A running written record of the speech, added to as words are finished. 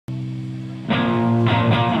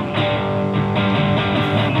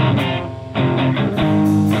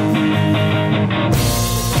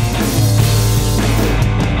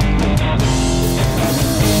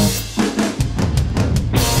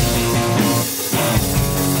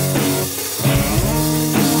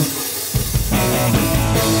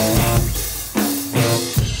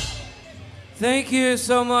Thank you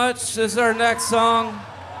so much. This is our next song.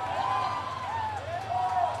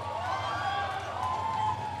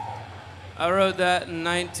 I wrote that in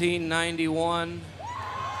 1991.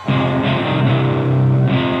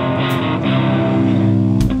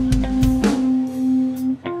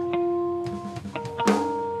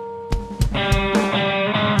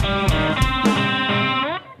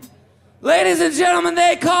 Ladies and gentlemen,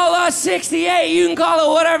 they call us 68. You can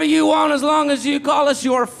call it whatever you want as long as you call us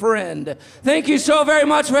your friend. Thank you so very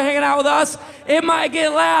much for hanging out with us. It might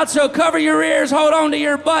get loud, so cover your ears, hold on to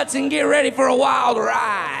your butts, and get ready for a wild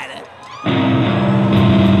ride.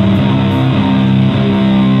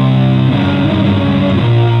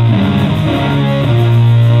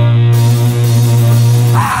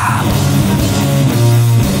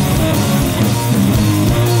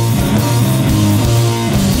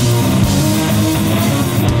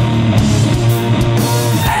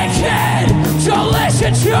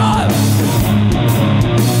 We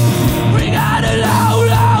got a long,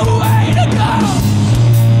 long way to go.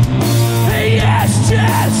 Yes,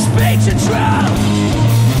 just speaks the truth,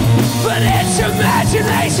 but it's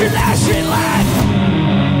imagination that should lack.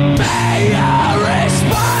 May your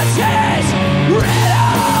responses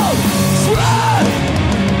riddle truth.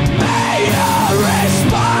 May your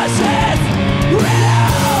responses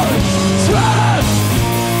riddle truth.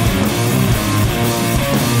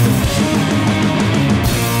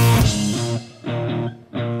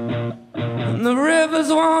 The rivers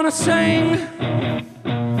wanna sing,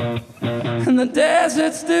 and the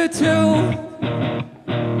deserts do too.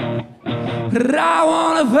 But I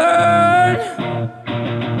wanna burn.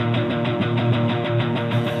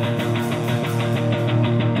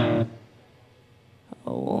 I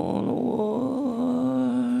wanna war.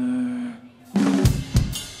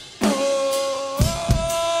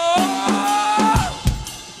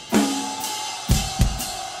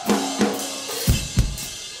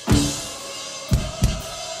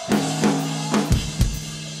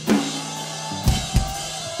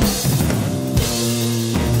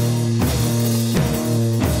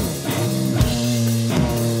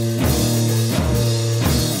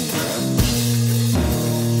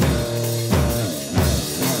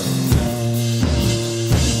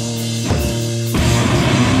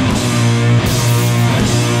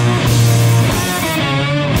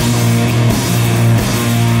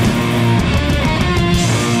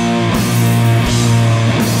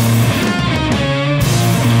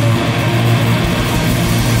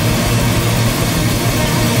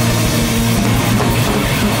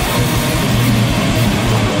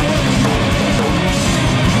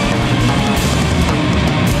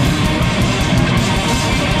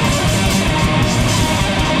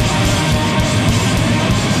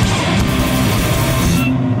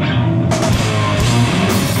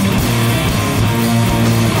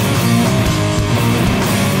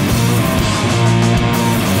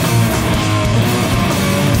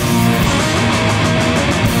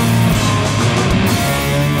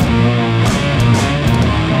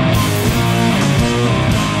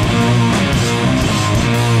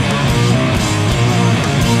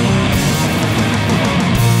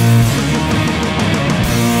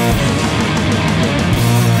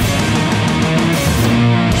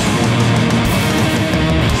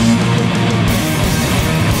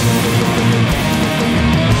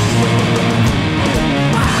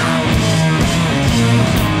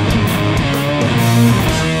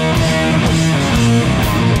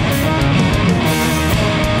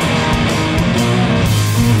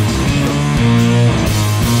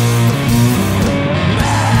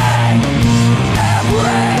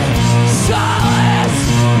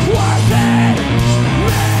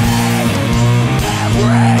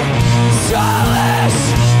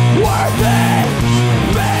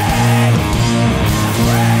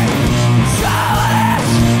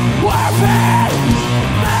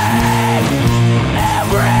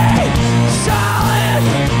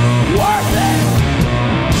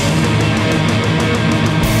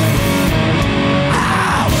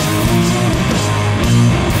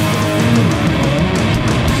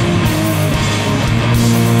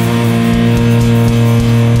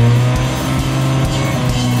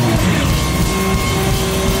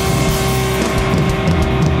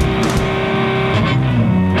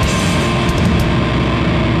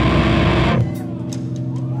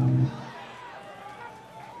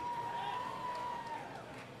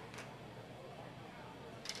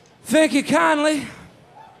 Thank you kindly.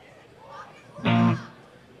 Hey,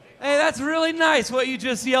 that's really nice what you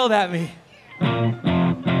just yelled at me.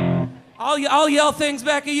 I'll yell things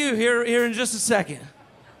back at you here in just a second.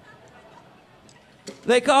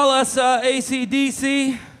 They call us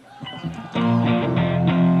AC/DC.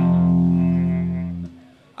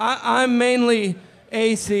 I'm mainly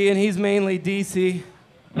AC and he's mainly DC.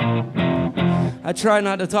 I try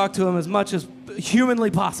not to talk to him as much as humanly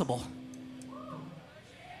possible.